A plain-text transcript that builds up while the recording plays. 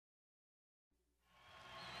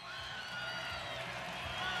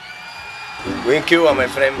Going Cuba, my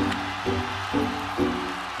friend.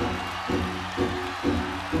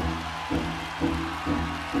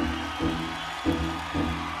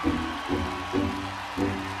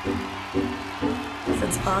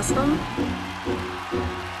 That's awesome.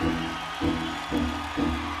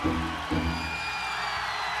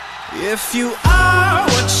 If you are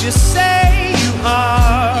what you say you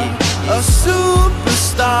are, a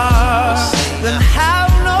superstar, then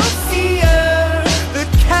have no fear. The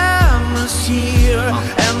camera's here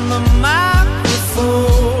and the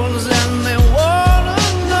microphones, and they wanna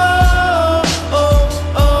know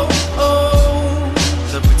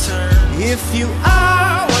the return. If you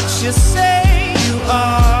are what you say you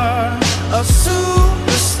are, a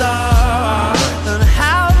superstar, then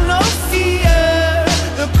have no fear.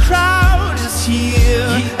 The crowd is here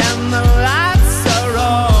and the lights are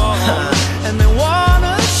on, and they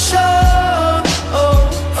wanna show.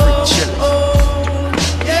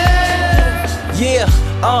 Yeah.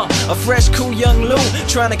 A fresh, cool young Lou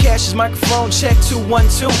trying to cash his microphone check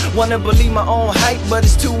 212. Wanna believe my own hype, but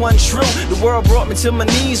it's too untrue. The world brought me to my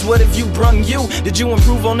knees. What have you brung you? Did you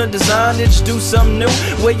improve on the design? Did you do something new?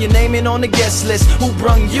 Where your name in on the guest list? Who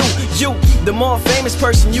brung you? You, the more famous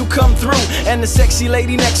person, you come through, and the sexy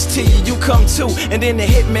lady next to you come too. And then the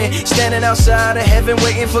hitman standing outside of heaven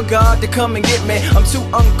waiting for God to come and get me. I'm too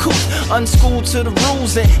uncouth, unschooled to the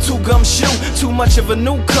rules, and too gumshoe. Too much of a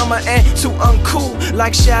newcomer and too uncool.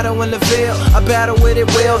 Like Shadow in the Veil, I battle with it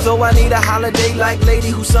well, though I need a holiday like Lady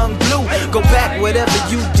Who Sung Blue. Go back, whatever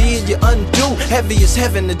you did, you undo. Heavy as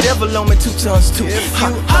heaven, the devil on me 2 tons too. If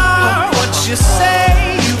you are what you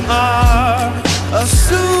say you are, a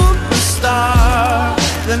superstar,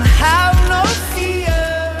 then have no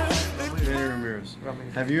fear. Manny Ramirez,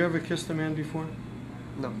 have you ever kissed a man before?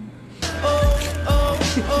 No.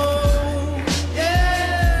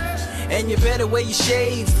 And you better wear your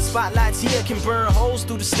shades. The spotlights here can burn holes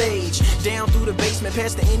through the stage. Down through the basement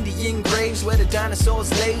past the Indian graves where the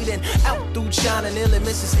dinosaurs laid, and out through China nearly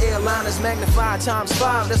misses airliners magnified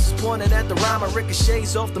 ×5. This is pointed at the rhyme.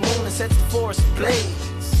 Ricochets off the moon and sets the forest ablaze.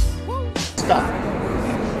 Stop.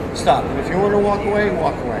 Stop. And if you want to walk away,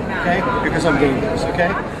 okay? Because I'm dangerous,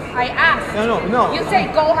 okay? I asked. No. You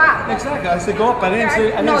say go up. Exactly. I said go up. I didn't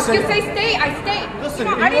say. No, you say stay. I stay. Listen,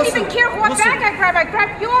 I didn't even care what bag I grabbed. I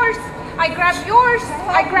grabbed yours. I grabbed yours.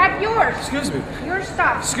 I grabbed yours. Excuse me. Your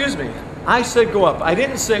stuff. Excuse me. I said go up. I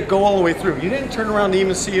didn't say go all the way through. You didn't turn around to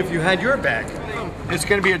even see if you had your bag. It's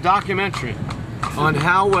going to be a documentary on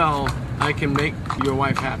how well I can make your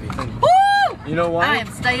wife happy. You know why? I am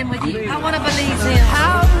staying with you. I want to believe him.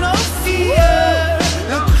 Have no fear.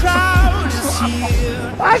 The crowd is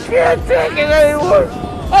here. I can't take it anymore.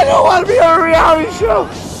 I don't want to be on a reality show.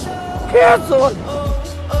 Cancel it.